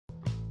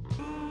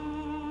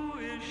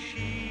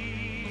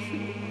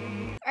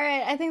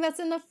Alright, I think that's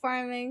enough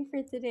farming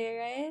for today,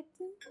 right?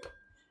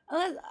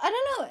 Unless, I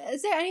don't know,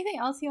 is there anything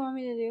else you want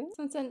me to do?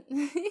 Someone said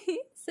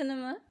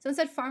cinema. Someone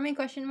said farming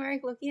question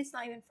mark. Loki, it's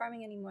not even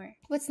farming anymore.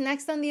 What's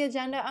next on the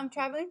agenda? I'm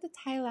traveling to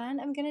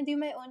Thailand. I'm gonna do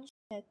my own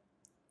shit.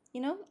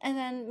 You know? And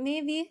then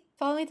maybe,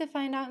 follow me to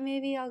find out,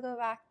 maybe I'll go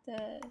back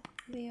to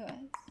the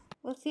US.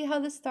 We'll see how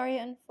the story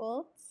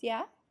unfolds,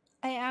 yeah?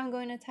 I am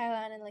going to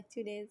Thailand in like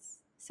 2 days.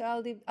 So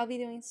I'll be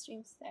doing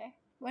streams there.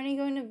 When are you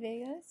going to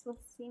Vegas? We'll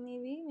see,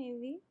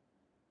 maybe.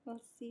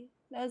 We'll see.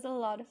 That was a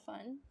lot of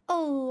fun. A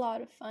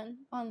lot of fun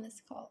on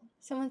this call.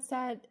 Someone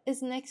said,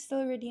 is Nick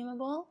still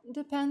redeemable?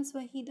 Depends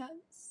what he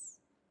does.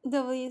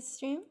 W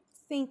stream,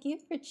 thank you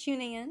for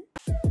tuning in.